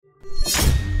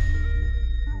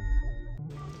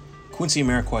Quincy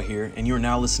Amarikwa here, and you are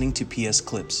now listening to PS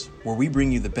Clips, where we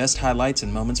bring you the best highlights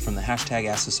and moments from the hashtag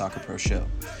Ask the Soccer Pro show.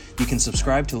 You can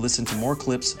subscribe to listen to more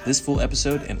clips, this full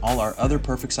episode, and all our other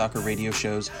Perfect Soccer radio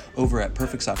shows over at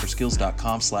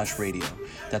perfectsoccerskills.com/radio.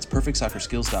 That's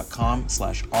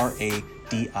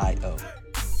perfectsoccerskills.com/RADIO.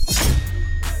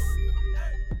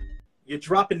 You're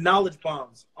dropping knowledge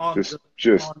bombs on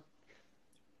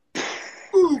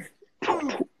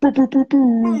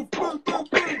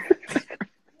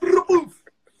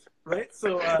right?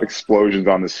 So explosions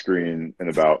on the screen in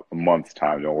about a month's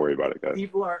time. Don't worry about it, guys.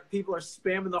 People are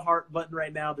spamming the heart button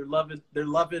right now. They're loving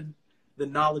the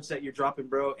knowledge that you're dropping,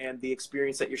 bro, and the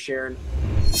experience that you're sharing.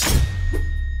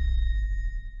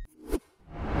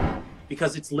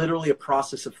 Because it's literally a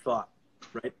process of thought,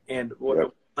 right? And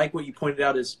what you pointed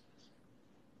out is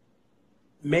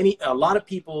a lot of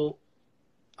people,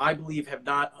 I believe,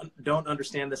 don't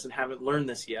understand this and haven't learned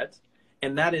this yet.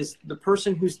 And that is, the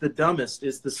person who's the dumbest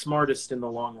is the smartest in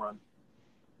the long run.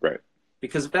 Right.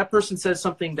 Because if that person says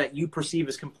something that you perceive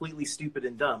as completely stupid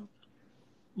and dumb,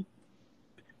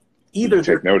 either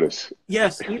take notice.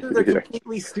 Yes, either they're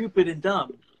completely stupid and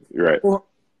dumb. Right.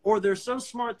 Or they're so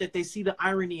smart that they see the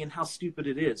irony in how stupid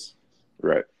it is.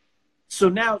 Right. So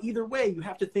now, either way, you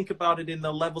have to think about it in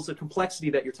the levels of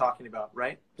complexity that you're talking about,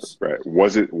 right? Right.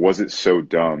 Was it so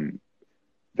dumb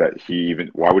that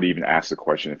why would he even ask the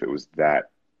question if it was that,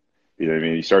 you know what I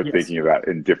mean? You start thinking of that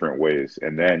in different ways.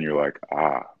 And then you're like,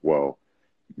 well,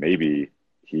 maybe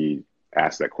he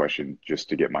asked that question just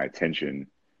to get my attention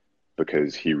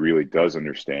because he really does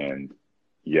understand.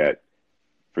 Yet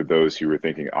for those who were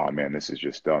thinking, oh man, this is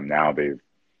just dumb. Now they've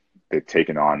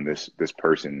taken on this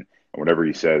person, and whatever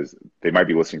he says, they might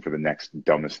be listening for the next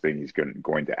dumbest thing he's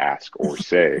going to ask or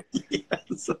say.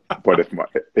 Yes. But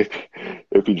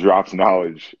if he drops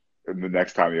knowledge and the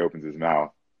next time he opens his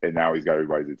mouth, and now he's got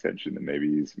everybody's attention, then maybe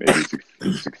he's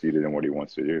succeeded in what he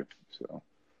wants to do. So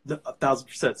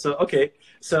 1,000%. So okay,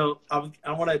 so I'll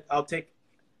take,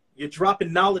 you're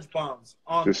dropping knowledge bombs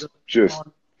on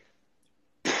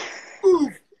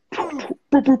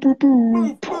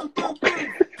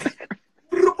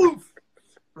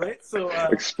right? So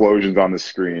explosions on the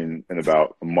screen in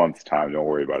about a month's time. Don't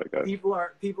worry about it, guys. People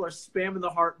are spamming the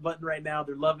heart button right now.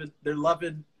 They're loving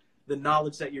the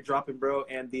knowledge that you're dropping, bro,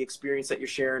 and the experience that you're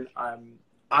sharing. I'm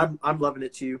loving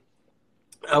it too.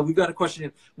 We've got a question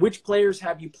in. Which players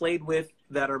have you played with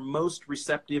that are most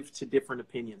receptive to different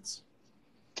opinions?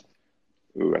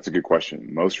 Ooh, that's a good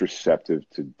question. Most receptive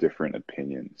to different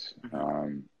opinions.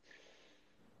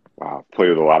 Wow, I've played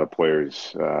with a lot of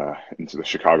players into the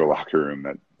Chicago locker room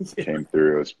that came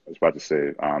through. I was about to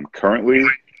say, currently,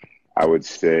 I would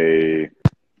say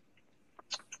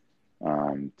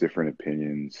different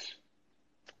opinions.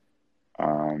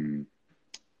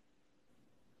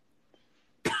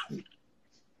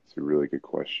 It's a really good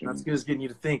question. That's good as getting you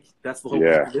to think. That's the whole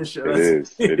point of this show. It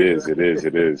is.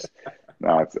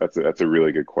 No, that's a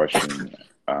really good question.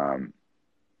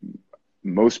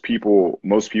 Most people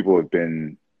have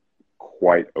been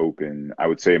quite open. I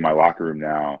would say my locker room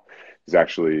now is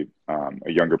actually a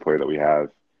younger player that we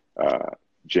have,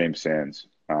 James Sands,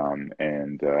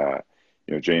 and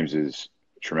James is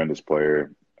a tremendous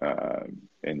player,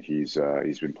 and he's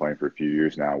been playing for a few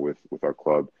years now with our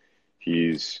club.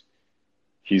 He's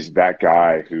that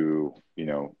guy who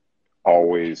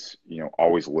always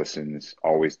listens,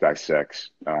 always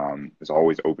dissects, is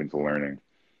always open to learning,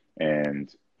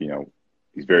 and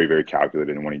he's very, very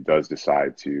calculated. And when he does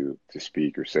decide to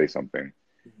speak or say something,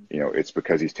 it's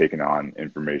because he's taken on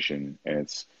information, and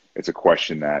it's a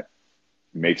question that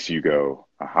makes you go,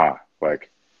 aha,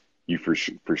 like you for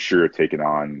sure taken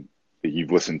on,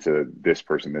 you've listened to this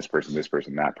person,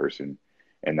 that person.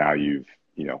 And now you've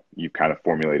kind of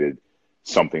formulated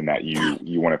something that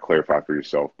you want to clarify for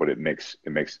yourself, but it makes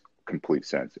complete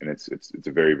sense. And it's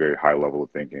a very, very high level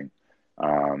of thinking.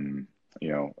 I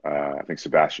think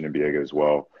Sebastian Nbiega as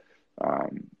well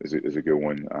is a good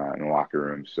one in the locker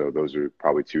room. So those are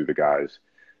probably two of the guys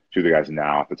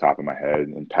now off the top of my head.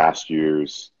 In past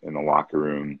years in the locker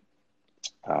room,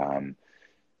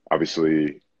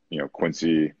 obviously,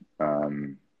 Quincy,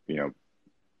 been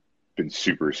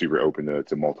super, super open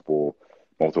to multiple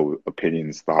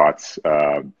opinions, thoughts,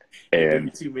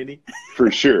 and too many. for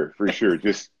sure,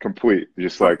 just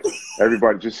like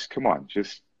everybody,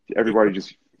 everybody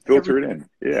just filter it in.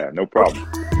 Yeah, no problem.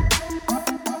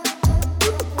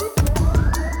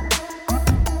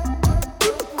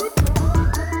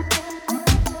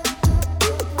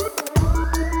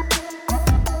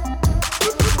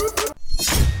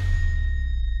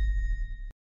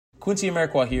 Quincy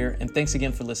Amarikwa here, and thanks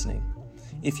again for listening.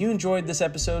 If you enjoyed this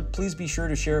episode, please be sure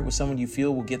to share it with someone you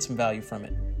feel will get some value from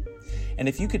it. And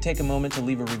if you could take a moment to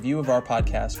leave a review of our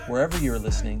podcast wherever you're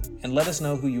listening and let us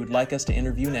know who you would like us to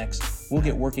interview next, we'll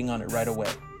get working on it right away.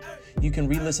 You can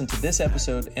re-listen to this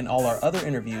episode and all our other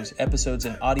interviews, episodes,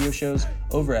 and audio shows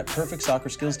over at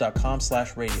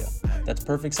perfectsoccerskills.com/radio. That's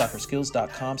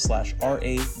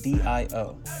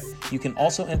perfectsoccerskills.com/radio. You can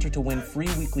also enter to win free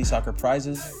weekly soccer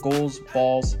prizes, goals,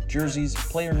 balls, jerseys,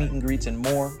 player meet and greets, and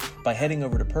more by heading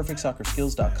over to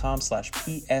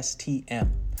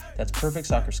perfectsoccerskills.com/PSTM. That's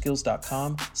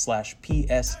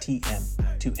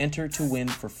perfectsoccerskills.com/PSTM to enter to win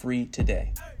for free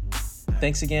today.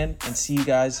 Thanks again, and see you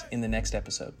guys in the next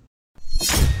episode.